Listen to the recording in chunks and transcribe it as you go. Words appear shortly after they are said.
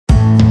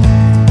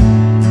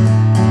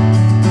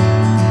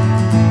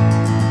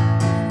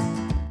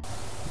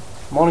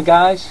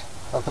Morning guys,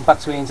 welcome back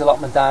to Ian's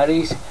Allotment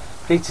Diaries.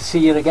 Great to see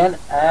you again.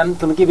 I'm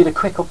going to give you a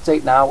quick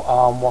update now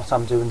on what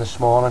I'm doing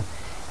this morning.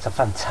 It's a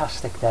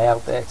fantastic day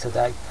out there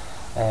today.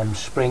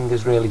 Spring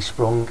has really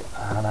sprung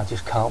and I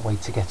just can't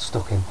wait to get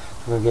stuck in.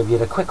 I'm going to give you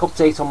a quick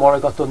update on what I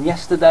got done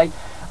yesterday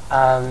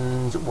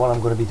and what I'm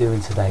going to be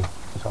doing today.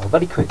 So I'll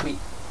very quickly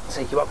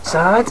take you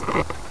outside.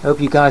 Hope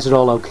you guys are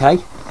all okay.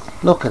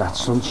 Look at that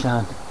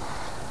sunshine.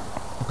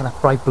 Look at that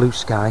bright blue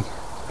sky.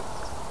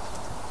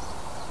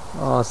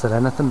 Oh, is there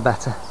anything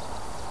better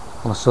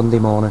on a Sunday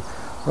morning?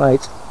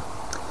 Right,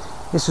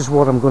 this is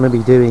what I'm going to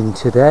be doing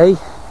today.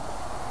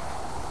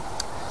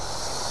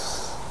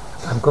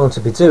 I'm going to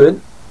be doing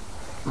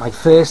my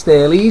first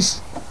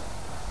earlies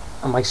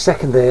and my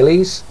second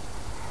earlies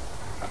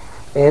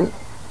in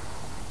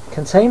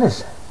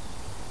containers,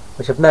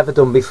 which I've never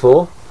done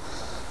before.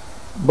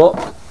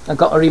 But I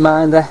got a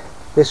reminder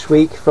this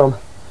week from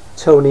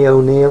Tony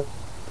O'Neill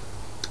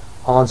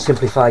on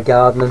Simplified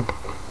Gardening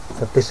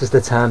that this is the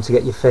time to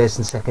get your first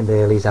and second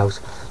earlies out.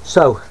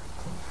 So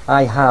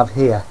I have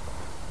here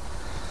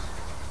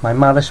my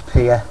Maris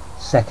Pear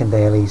second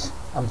earlies.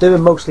 I'm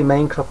doing mostly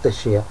main crop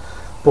this year,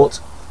 but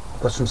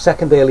I've got some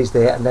second earlies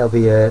there and they'll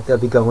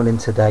be going in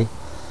today.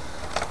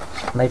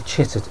 And they've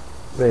chittered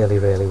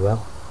really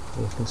well.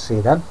 You can see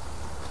them.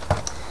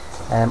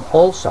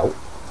 Also,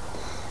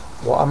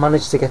 what I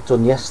managed to get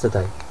done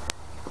yesterday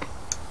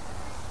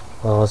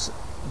was,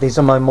 these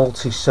are my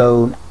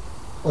multi-sown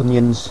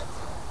onions.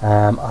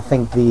 I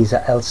think these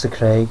are Elsa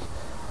Craig.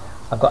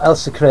 I've got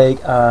Elsa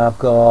Craig, I've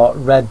got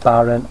Red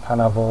Baron,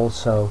 and I've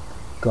also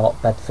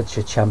got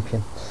Bedfordshire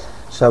Champion.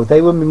 So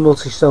they were my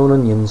multi-sown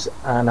onions,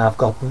 and I've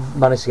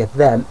managed to get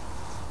them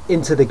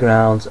into the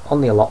ground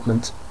on the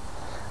allotment,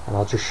 and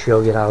I'll just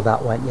show you how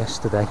that went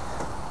yesterday.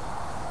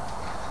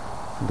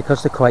 And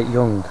because they're quite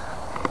young,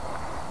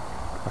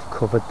 I've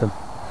covered them.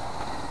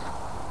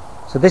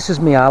 So this is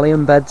my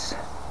allium beds.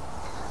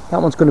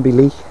 That one's going to be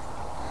leek.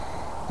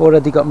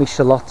 Already got me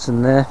shallots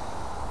in there.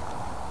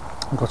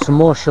 I've got some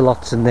more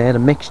shallots in there, a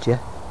mixture,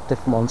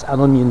 different ones, and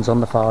onions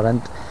on the far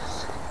end.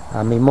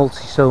 And my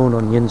multi-sown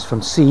onions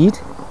from seed.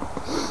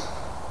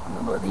 I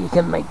don't know whether you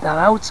can make that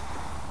out,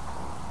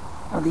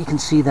 whether you can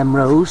see them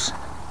rows.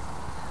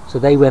 So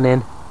they went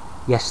in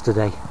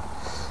yesterday.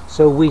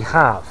 So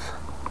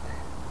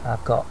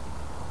I've got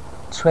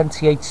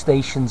 28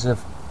 stations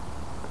of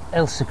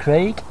Elsa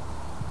Craig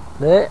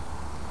there.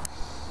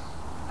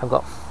 I've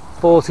got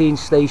 14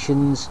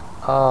 stations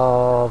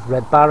of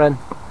Red Baron,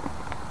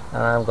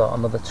 and I've got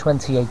another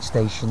 28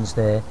 stations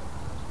there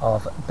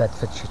of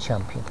Bedfordshire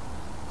Champion.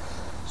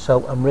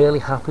 So I'm really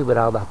happy with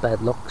how that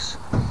bed looks.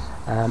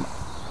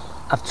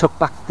 I've took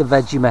back the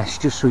veggie mesh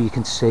just so you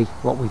can see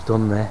what we've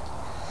done there.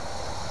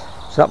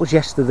 So that was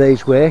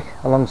yesterday's work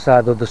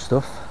alongside other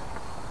stuff.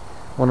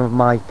 One of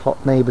my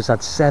plot neighbours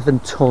had 7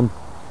 tonne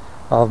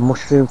of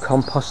mushroom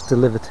compost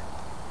delivered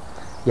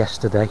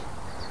yesterday,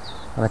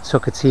 and it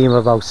took a team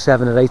of about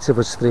 7 or 8 of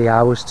us 3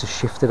 hours to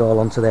shift it all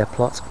onto their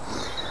plot.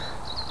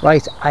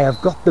 Right, I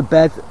have got the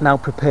bed now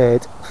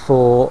prepared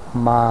for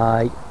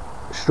my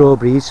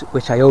strawberries,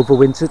 which I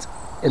overwintered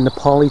in the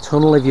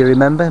polytunnel, if you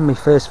remember in my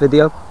first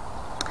video.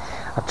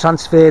 I've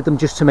transferred them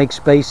just to make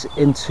space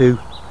into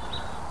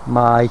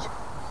my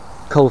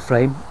cold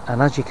frame,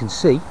 and as you can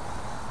see,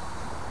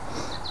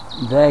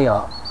 they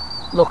are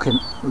looking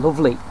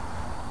lovely.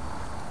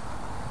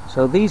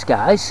 So these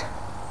guys,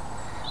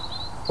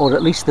 or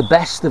at least the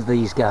best of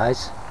these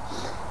guys,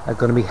 are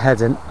going to be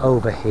heading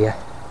over here.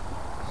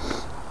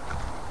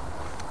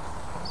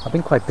 I've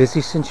been quite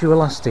busy since you were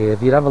last here.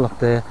 If you have a look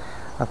there,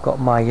 I've got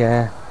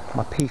my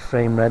my pea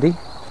frame ready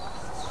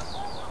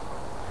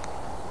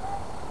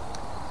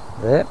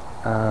there,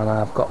 and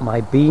I've got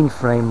my bean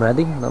frame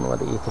ready. I don't know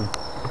whether you can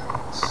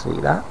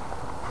see that.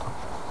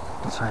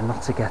 Try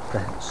not to get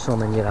the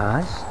sun in your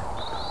eyes.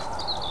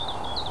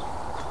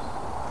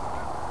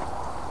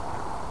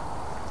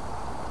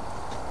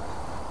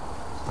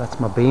 That's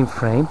my bean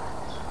frame.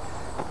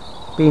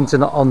 Beans are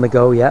not on the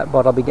go yet,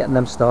 but I'll be getting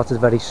them started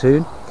very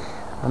soon.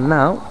 And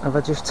now, if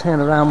I just turn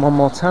around one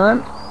more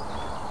time,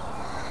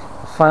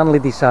 I finally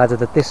decided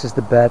that this is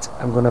the bed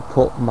I'm going to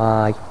put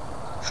my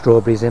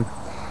strawberries in.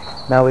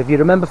 Now, if you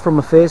remember from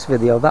my first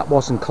video, that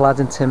wasn't clad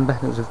in timber.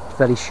 It was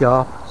very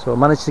sharp. So I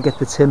managed to get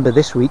the timber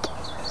this week,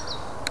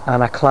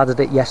 and I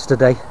cladded it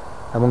yesterday,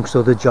 amongst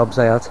other jobs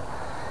I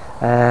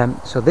had.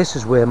 So this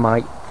is where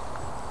my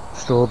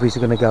strawberries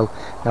are going to go.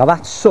 Now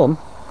that sun,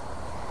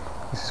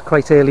 this is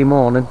quite early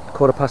morning,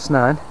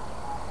 9:15.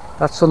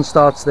 That sun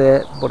starts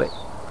there, but it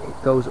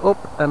goes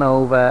up and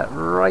over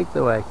right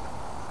the way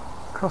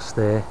across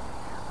there,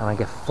 and I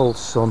get full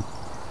sun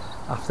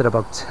after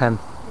about 10,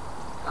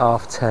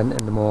 half 10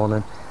 in the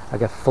morning. I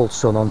get full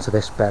sun onto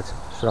this bed,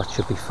 so that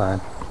should be fine.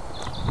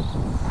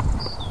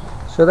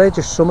 So they're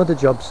just some of the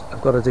jobs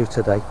I've got to do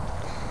today.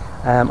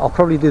 I'll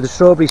probably do the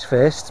strawberries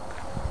first.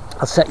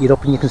 I'll set you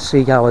up and you can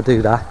see how I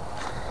do that,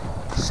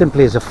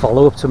 simply as a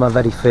follow-up to my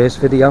very first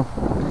video.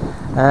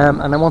 And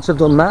then once I've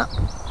done that,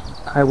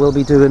 I will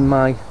be doing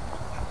my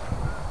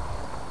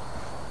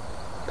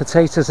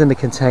potatoes in the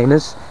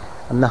containers,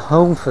 and the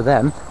home for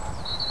them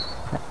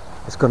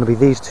is going to be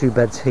these two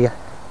beds here.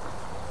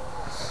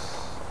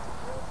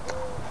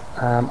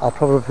 I'll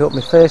probably put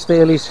my first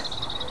earlies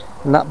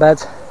in that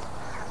bed,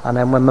 and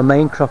then when my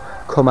main crop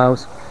come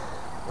out,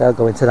 they'll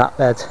go into that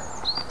bed,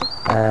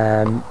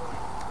 and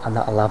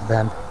that'll have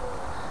them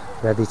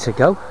ready to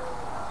go.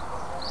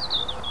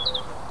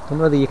 I don't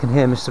know whether you can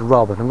hear Mr.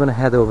 Robert. I'm going to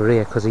head over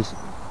here because he's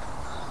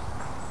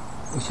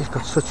just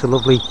got such a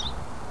lovely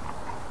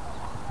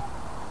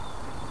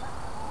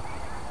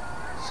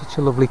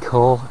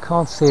call. I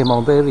can't see him.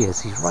 Oh, there he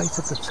is. He's right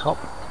at the top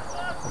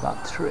of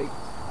that tree.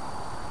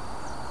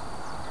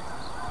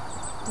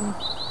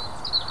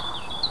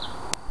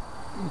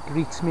 He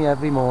greets me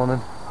every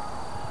morning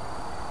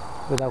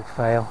without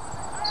fail.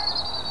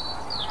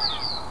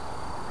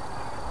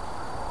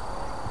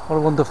 What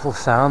a wonderful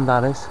sound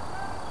that is.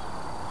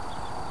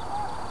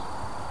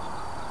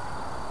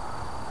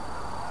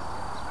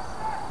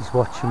 He's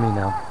watching me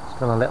now. He's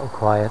gone a little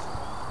quiet.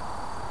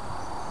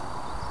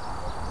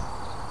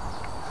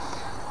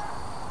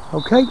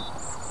 Okay,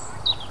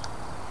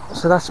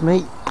 so that's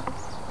me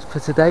for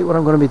today. What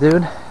I'm going to be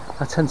doing,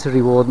 I tend to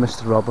reward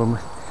Mr. Robin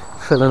with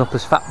filling up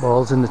his fat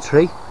balls in the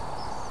tree.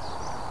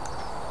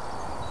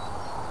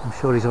 I'm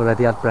sure he's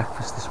already had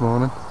breakfast this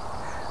morning.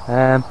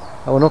 I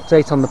want an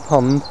update on the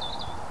pond.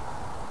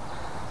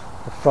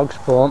 The frog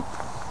spawn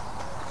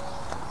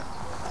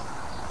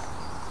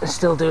is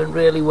still doing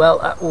really well.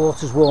 That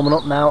water's warming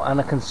up now, and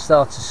I can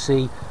start to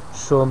see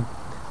some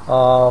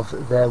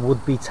of their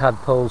would-be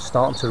tadpoles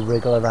starting to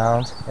wriggle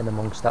around in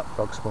amongst that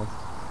frog spawn.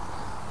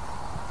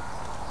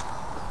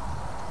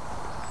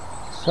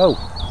 So,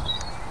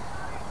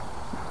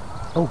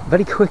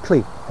 very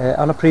quickly,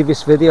 on a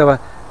previous video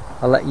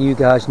I let you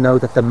guys know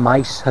that the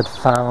mice had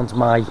found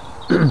my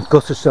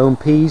gutter sown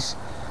peas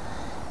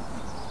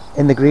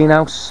in the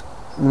greenhouse.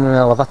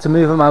 Well, I've had to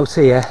move them out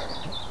here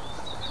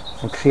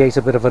and create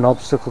a bit of an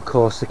obstacle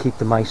course to keep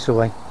the mice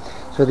away.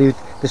 So the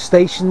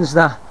stations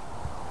that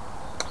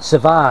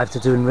survived are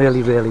doing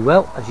really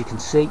well, as you can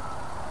see,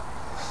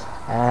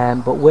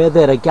 but where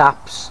there are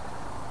gaps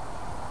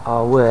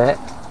are where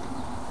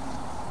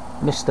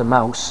Mr.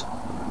 Mouse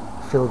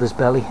filled his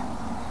belly.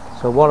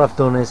 So what I've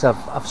done is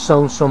I've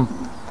sown some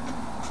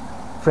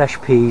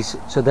fresh peas,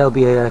 so they'll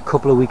be a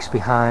couple of weeks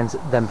behind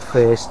them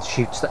first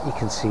shoots that you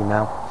can see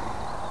now.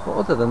 But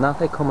other than that,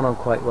 they're coming on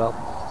quite well.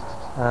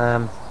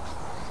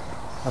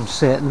 I'm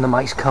certain the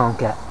mice can't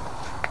get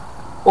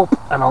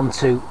up and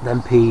onto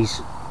them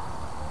peas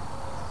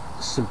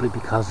simply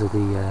because of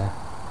the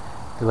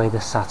way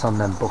they're sat on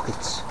them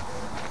buckets.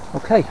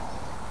 Okay,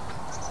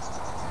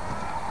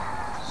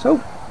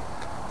 so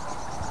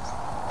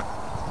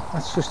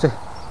that's just a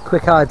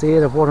quick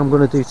idea of what I'm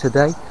going to do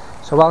today.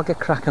 So I'll get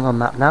cracking on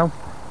that now,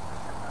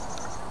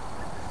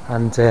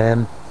 and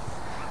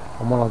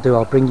what I'll do,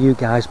 I'll bring you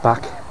guys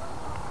back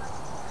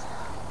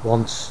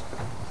once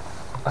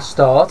I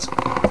start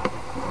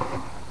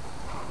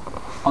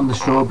on the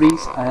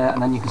strawberries,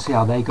 and then you can see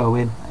how they go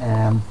in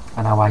and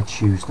how I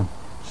choose them.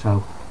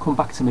 So come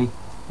back to me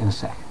in a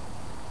sec.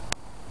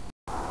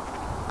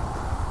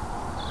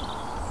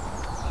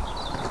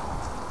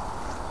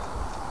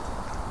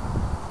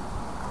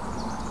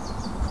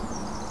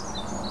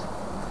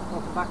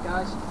 Welcome back,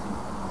 guys.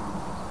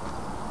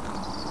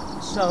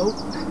 So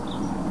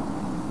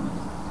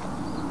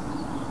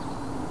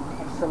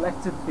I've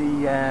selected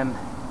the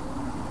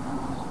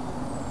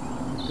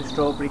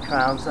strawberry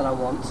crowns that I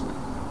want.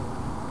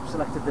 I've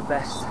selected the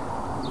best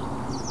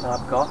that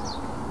I've got.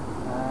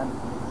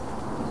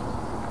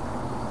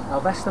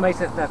 I've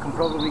estimated that I can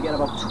probably get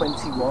about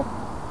 21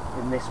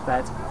 in this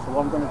bed. So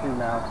what I'm going to do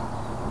now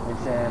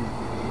is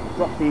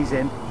drop these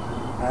in,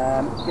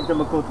 give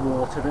them a good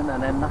watering,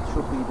 and then that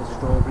should be the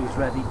strawberries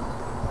ready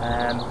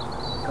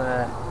for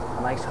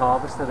a nice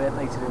harvest of it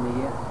later in the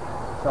year.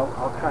 So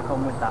I'll crack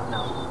on with that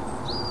now.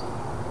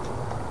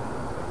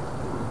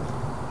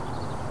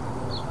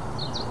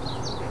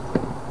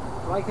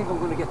 So I think I'm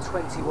going to get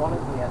 21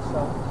 in here,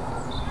 so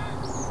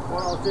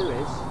what I'll do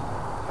is,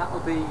 that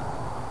will be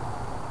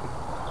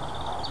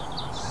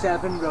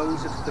 7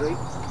 rows of 3.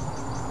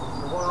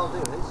 So what I'll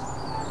do is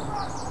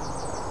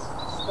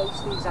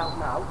space these out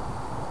now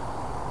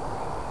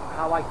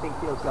how I think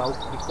they'll go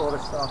before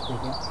I start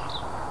digging.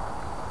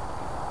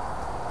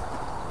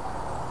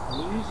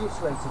 And the easiest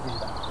way to do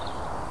that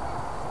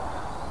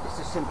is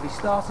to simply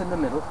start in the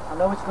middle. I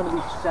know it's going to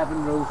be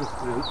 7 rows of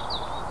 3,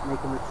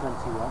 making the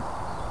 21.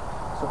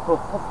 So put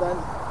them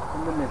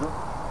in the middle.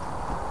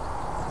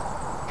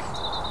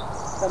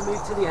 Then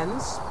move to the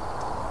ends.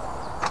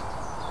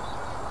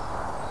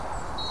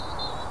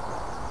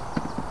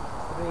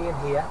 3 in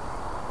here,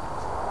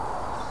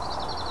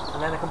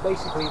 and then I can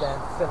basically then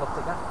fill up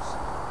the gaps.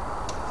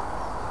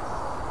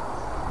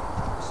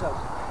 So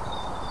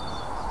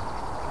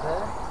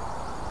there.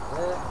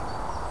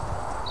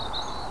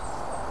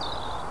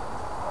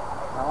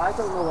 Now I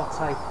don't know what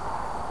type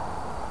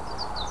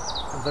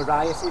of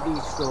variety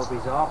these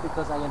strawberries are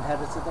because I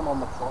inherited them on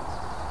the plot,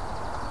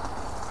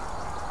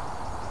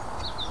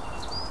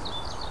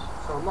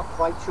 so I'm not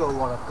quite sure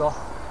what I've got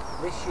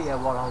this year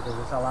what I'll do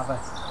is I'll have a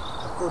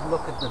good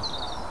look at them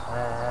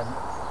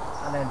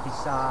and then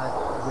decide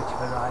which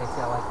variety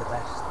I like the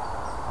best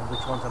and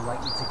which ones I'm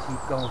likely to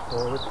keep going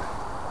forward.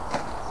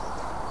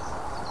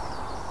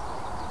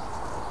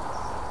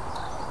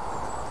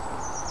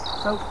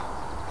 So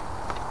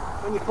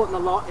when you're putting a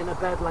lot in a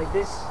bed like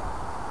this,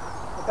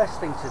 the best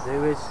thing to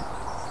do is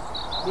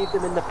leave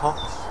them in the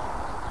pots.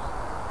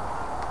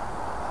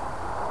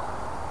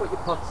 Put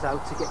your pots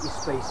out to get your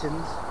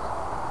spacings,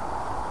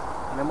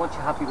 and then once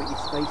you're happy with your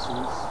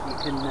spacings, you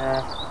can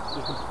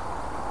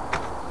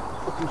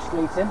put them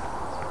straight in.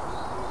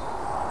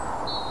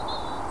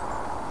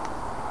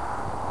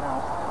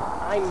 Now,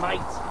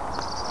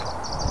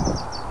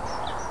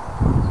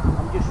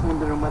 I'm just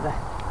wondering whether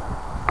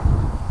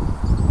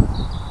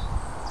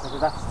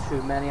that's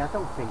too many. I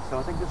don't think so.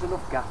 I think there's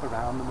enough gap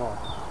around them all.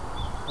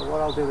 So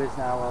what I'll do is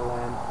now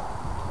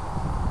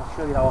I'll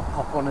show you how I'll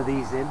pop one of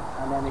these in,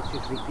 and then it's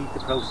just repeat the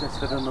process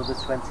for another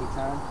 20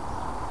 times.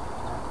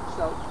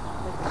 So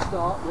let's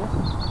start with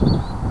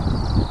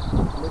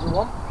the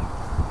middle one.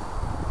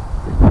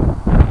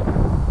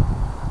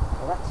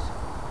 So that's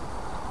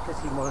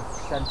pretty much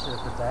the centre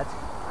of the bed.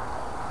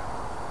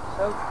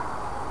 So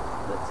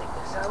let's take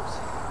this out.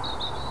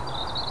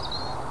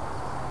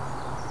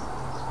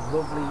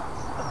 Lovely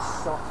and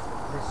soft,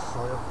 this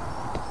soil.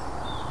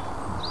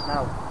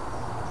 Now,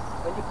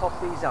 when you pop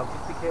these out,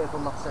 just be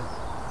careful not to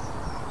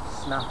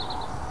snap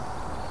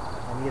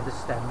any of the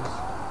stems.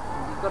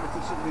 You've got a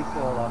decent root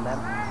ball on them.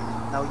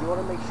 Now you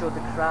want to make sure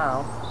the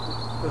crown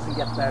doesn't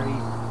get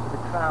buried.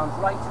 The crown's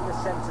right in the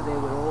centre there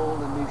where all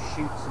the new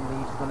shoots and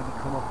leaves are going to be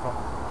come up from.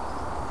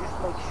 Just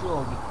make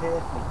sure you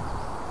carefully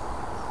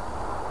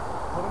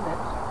put them in,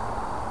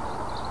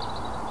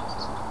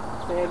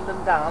 firm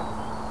them down,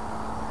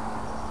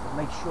 and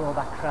make sure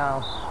that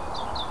crown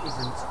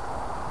isn't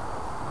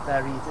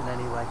buried in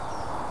any way.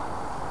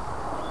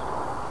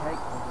 Okay,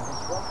 over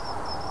this one.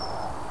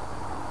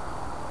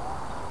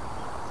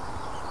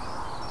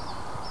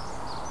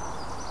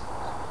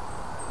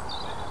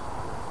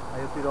 I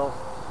hope you're all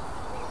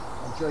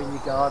enjoying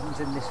your gardens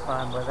in this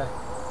fine weather.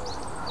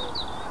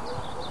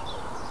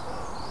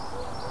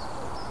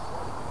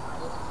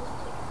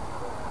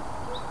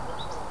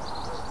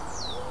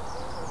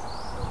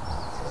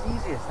 It's as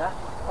easy as that.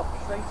 Pop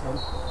straight in.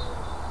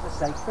 As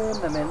I say, firm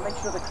them in, make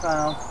sure the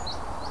crown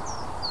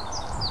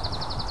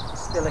is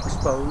still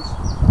exposed.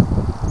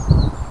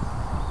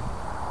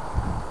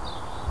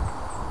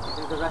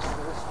 Do the rest of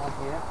this one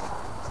here.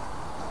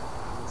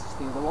 This is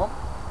the other one.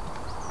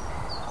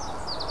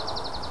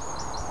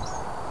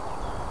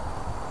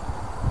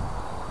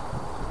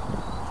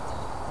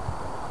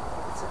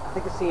 I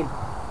think I've seen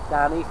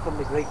Danny from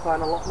the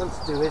Grapevine Allotments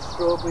do his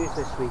strawberries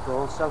this week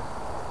also.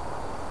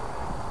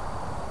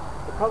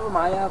 The problem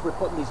I have with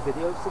putting these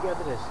videos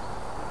together is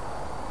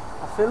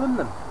I film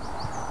them,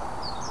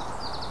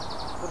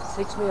 but it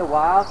takes me a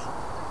while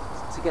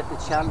to get the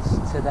chance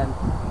to then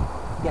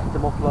get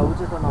them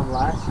uploaded and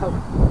online. So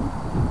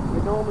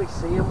you normally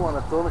see them when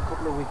I've done a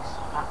couple of weeks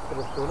after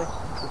I've done it,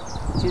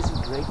 which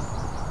isn't great.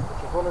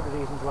 Which is one of the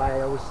reasons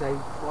why I always say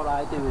what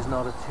I do is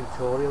not a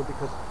tutorial,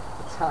 because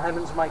the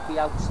timings might be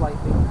out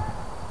slightly.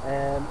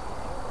 I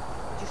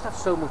just have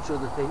so much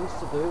other things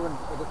to do and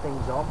other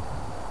things on.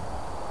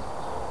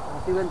 And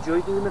I do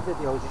enjoy doing the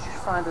videos, it's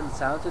just finding the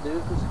time to do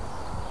it, because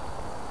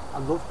I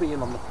love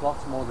being on the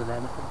plot more than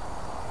anything.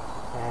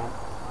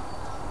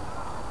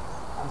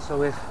 And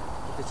so if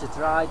it's a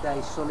dry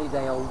day, sunny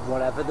day, or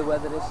whatever the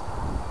weather is,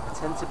 I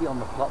tend to be on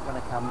the plot when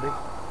I can be.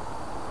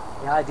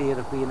 The idea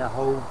of being at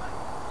home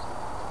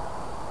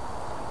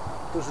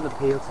doesn't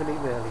appeal to me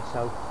really,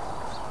 so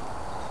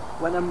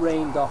when I'm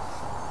rained off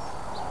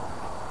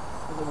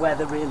and the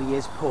weather really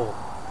is poor,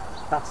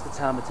 that's the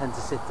time I tend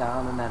to sit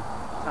down and then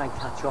try and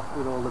catch up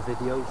with all the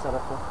videos that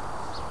I've done.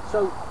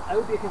 So I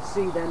hope you can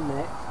see them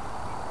there.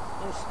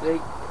 They're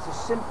straight. It's as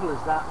simple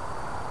as that.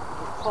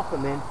 Just pop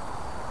them in.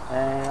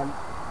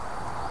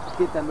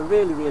 Give them a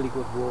really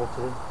good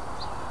watering,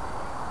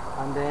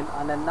 and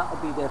then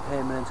that'll be their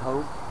permanent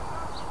home,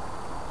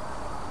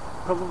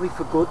 probably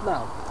for good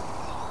now.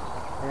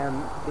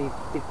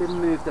 They've been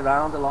moved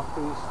around a lot,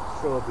 these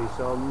strawberries,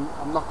 so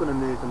I'm not going to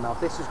move them now.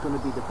 This is going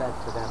to be the bed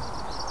for them,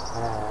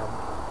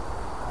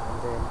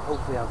 and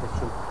hopefully I'll get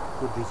some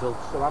good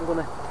results. So I'm going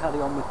to carry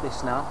on with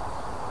this now.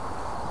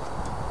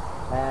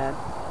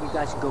 You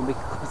guys can go and make a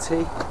cup of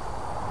tea.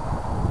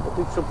 I'll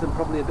do something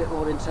probably a bit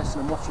more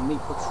interesting than watching me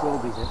put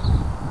strawberries in.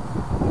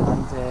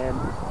 And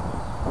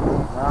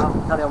I'll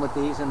carry on with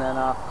these, and then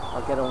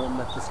I'll get on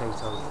with the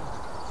potatoes.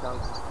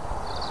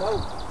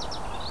 So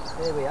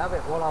there we have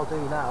it. What I'll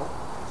do now,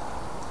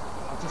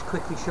 I'll just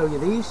quickly show you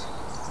these,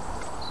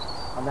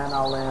 and then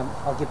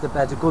I'll give the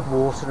bed a good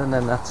water, and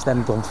then that's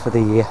them done for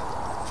the year.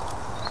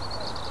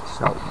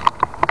 So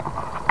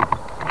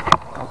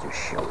I'll just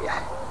show you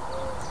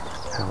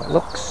how it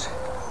looks.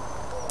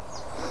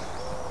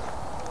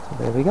 So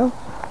there we go.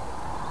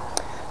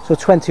 So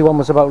 21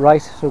 was about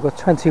right, so we've got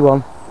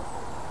 21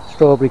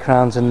 strawberry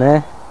crowns in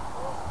there.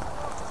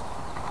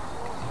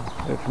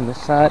 Go from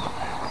this side.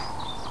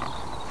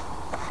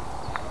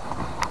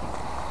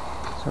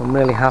 So I'm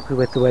really happy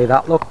with the way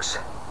that looks.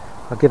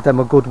 I'll give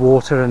them a good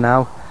water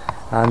now,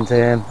 and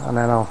then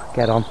I'll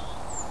get on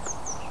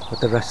with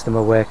the rest of my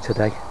work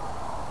today.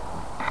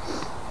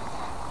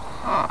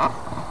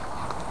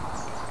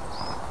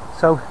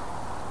 So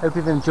hope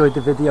you've enjoyed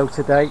the video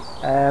today.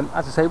 As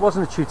I say, it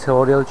wasn't a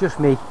tutorial, just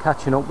me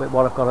catching up with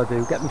what I've got to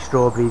do, get my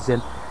strawberries in.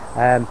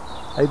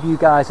 Hope you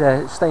guys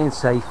are staying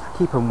safe,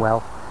 keeping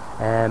well,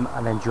 and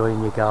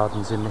enjoying your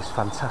gardens in this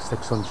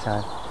fantastic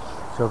sunshine.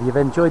 So if you've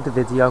enjoyed the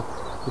video,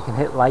 you can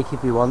hit like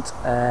if you want,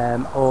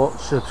 or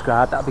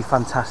subscribe, that'd be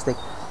fantastic.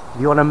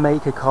 If you want to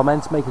make a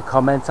comment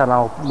and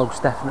I'll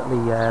most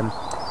definitely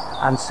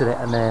answer it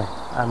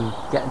and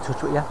get in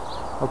touch with you.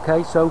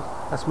 Okay, so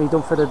that's me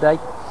done for the day.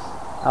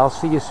 I'll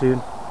see you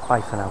soon.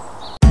 Bye for now.